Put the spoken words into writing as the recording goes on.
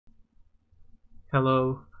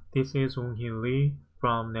Hello, this is Ung-Hee Lee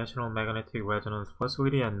from National Magnetic Resonance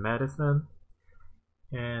Facility and Medicine,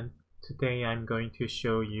 and today I'm going to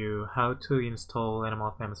show you how to install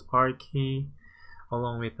NMRFAM-SPARKY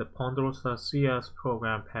along with the Ponderosa CS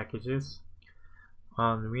program packages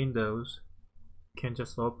on Windows. You can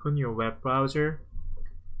just open your web browser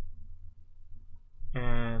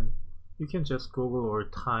and you can just Google or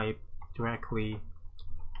type directly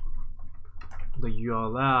the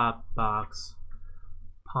URL box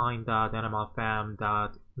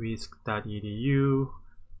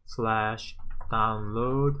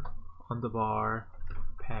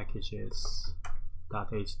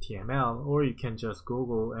or you can just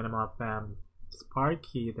Google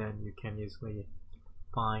NMRFAM-SPARKY, then you can easily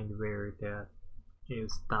find where that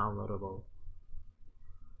is downloadable.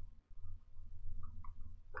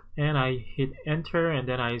 And I hit enter and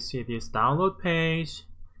then I see this download page.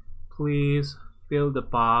 Please fill the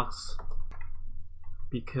box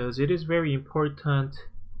because it is very important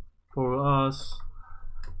for us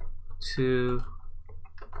to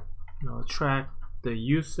track the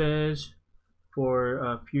usage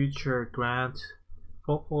for future grant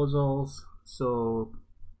proposals. So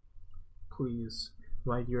please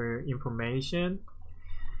write your information.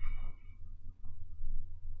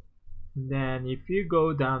 Then if you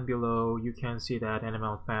go down below, you can see that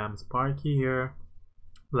NMRFAM-SPARKY here.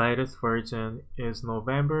 Latest version is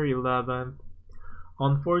November 11th.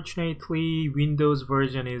 Unfortunately, Windows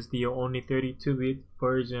version is the only 32-bit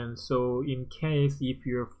version, so in case if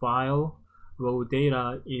your file raw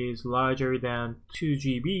data is larger than 2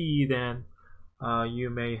 GB, then you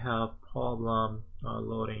may have problem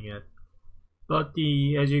loading it. But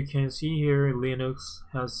as you can see here, Linux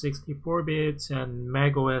has 64 bits and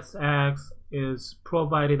macOS X is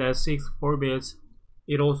provided as 64 bits.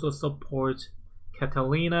 It also supports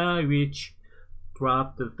Catalina, which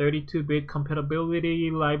dropped the 32-bit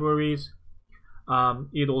compatibility libraries.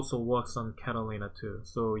 It also works on Catalina too,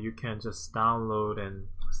 so you can just download and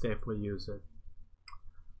safely use it.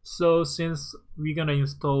 So since we're gonna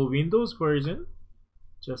install Windows version,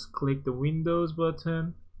 just click the Windows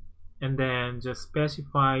button and then just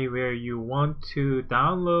specify where you want to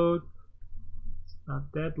download. It's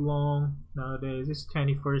not that long nowadays. It's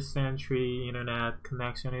 21st century, internet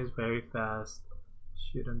connection is very fast.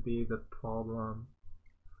 Shouldn't be the problem.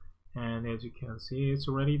 And as you can see, it's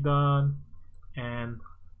already done, and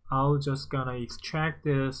I'll just gonna extract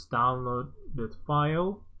this downloaded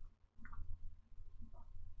file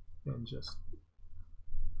and just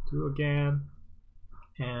do again.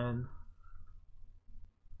 And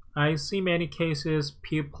I see many cases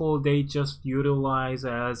they just utilize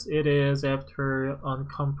as it is after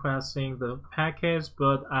uncompressing the package,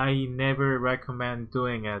 but I never recommend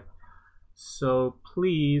doing it. So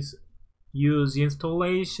please use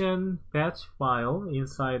installation batch file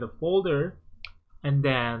inside the folder and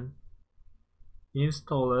then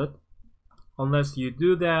install it. Unless you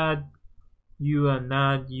do that, you are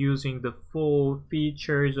not using the full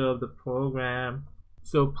features of the program.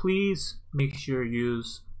 So please make sure you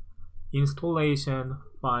use installation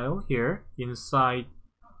file here inside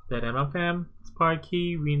that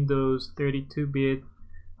NMRFAM-SPARKY Windows 32-bit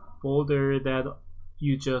folder that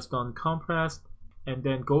you just uncompressed, and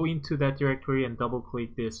then go into that directory and double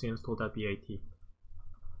click this install.bat.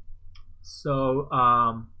 So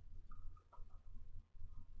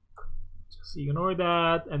just ignore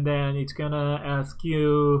that, and then it's gonna ask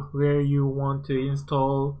you where you want to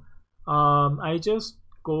install. I just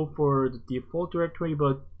go for the default directory,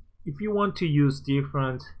 but if you want to use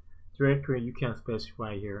different directory, you can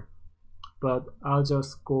specify here, but I'll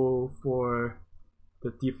just go for the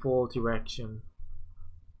default direction.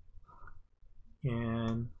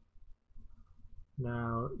 And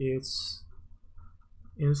now it's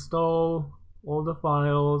install all the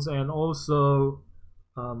files and also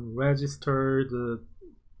register the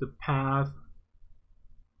path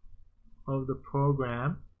of the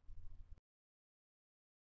program.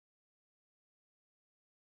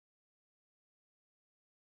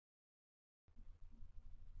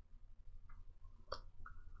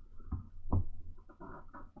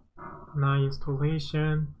 Now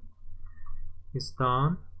installation is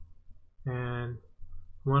done, and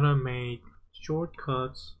want to make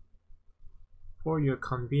shortcuts for your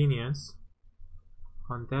convenience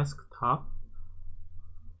on desktop.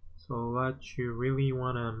 So what you really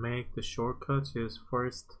want to make the shortcuts is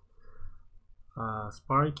first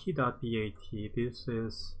sparky.bat. This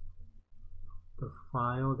is the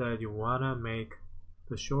file that you want to make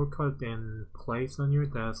the shortcut and place on your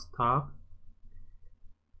desktop.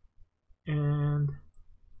 And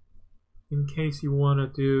in case you want to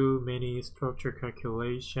do many structure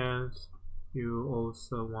calculations, you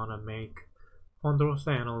also want to make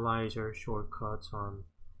Ponderosa Analyzer shortcuts on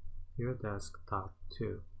your desktop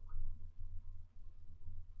too.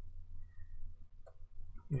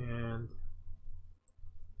 And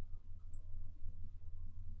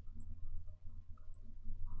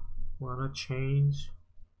want to change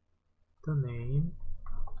the name.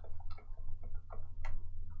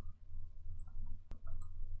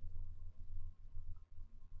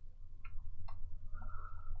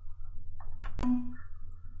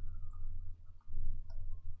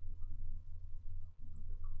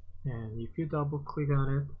 And if you double click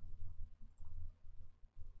on it,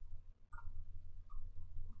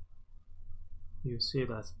 you see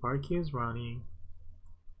that Sparky is running.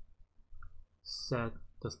 Set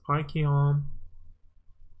the Sparky on,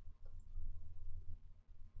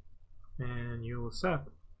 and you will set.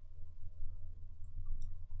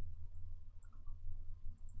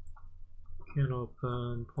 You can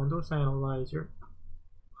open Ponderosa Analyzer.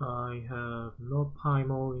 I have no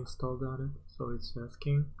PyMol installed on it, so it's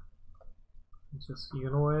asking. Just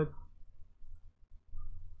ignore it.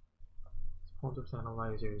 Ponderosa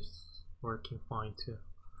Analyzer is working fine too.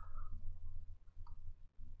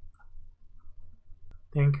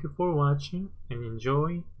 Thank you for watching and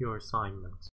enjoy your assignments.